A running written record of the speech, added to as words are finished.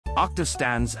Okta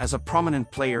stands as a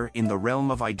prominent player in the realm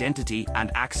of identity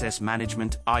and access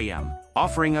management (IAM),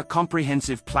 offering a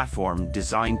comprehensive platform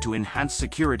designed to enhance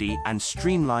security and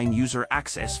streamline user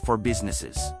access for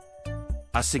businesses.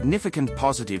 A significant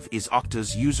positive is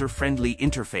Okta's user-friendly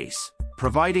interface,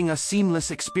 providing a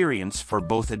seamless experience for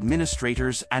both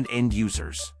administrators and end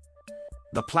users.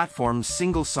 The platform's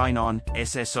single sign-on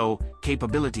 (SSO)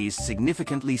 capabilities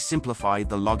significantly simplify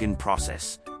the login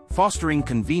process, fostering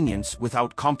convenience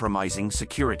without compromising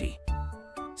security.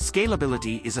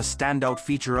 Scalability is a standout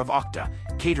feature of Okta,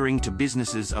 catering to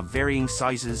businesses of varying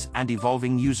sizes and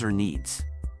evolving user needs.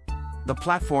 The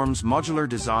platform's modular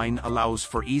design allows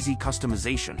for easy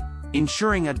customization,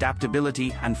 ensuring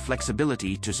adaptability and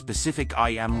flexibility to specific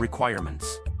IAM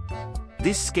requirements.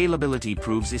 This scalability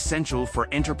proves essential for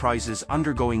enterprises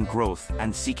undergoing growth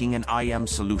and seeking an IAM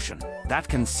solution that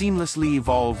can seamlessly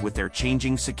evolve with their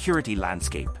changing security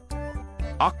landscape.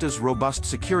 Okta's robust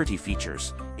security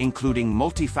features, including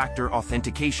multi-factor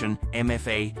authentication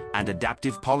 (MFA) and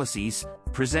adaptive policies,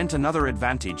 present another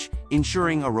advantage,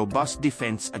 ensuring a robust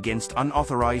defense against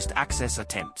unauthorized access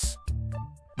attempts.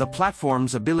 The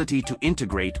platform's ability to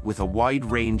integrate with a wide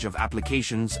range of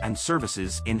applications and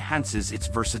services enhances its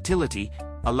versatility,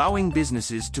 allowing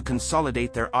businesses to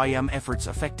consolidate their IAM efforts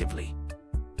effectively.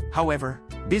 However,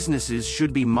 businesses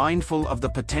should be mindful of the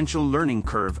potential learning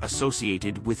curve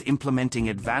associated with implementing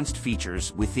advanced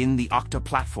features within the Okta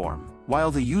platform.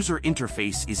 While the user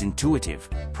interface is intuitive,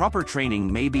 proper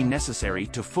training may be necessary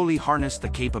to fully harness the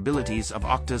capabilities of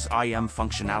Okta's IAM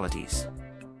functionalities.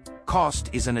 Cost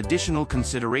is an additional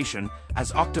consideration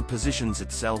as Okta positions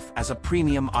itself as a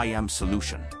premium IAM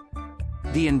solution.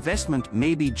 The investment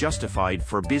may be justified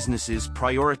for businesses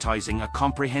prioritizing a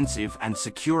comprehensive and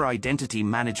secure identity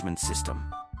management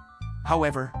system.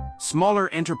 However, smaller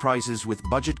enterprises with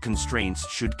budget constraints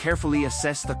should carefully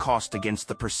assess the cost against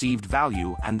the perceived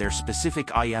value and their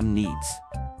specific IAM needs.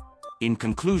 In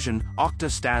conclusion, Okta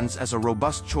stands as a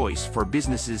robust choice for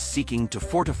businesses seeking to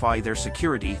fortify their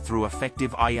security through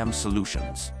effective IAM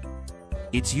solutions.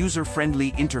 Its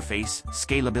user-friendly interface,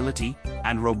 scalability,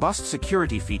 and robust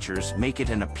security features make it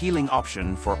an appealing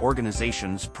option for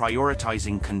organizations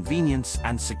prioritizing convenience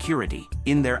and security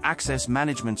in their access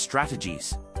management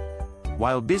strategies.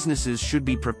 While businesses should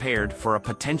be prepared for a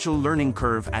potential learning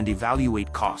curve and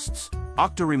evaluate costs,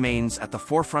 Okta remains at the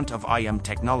forefront of IAM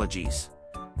technologies,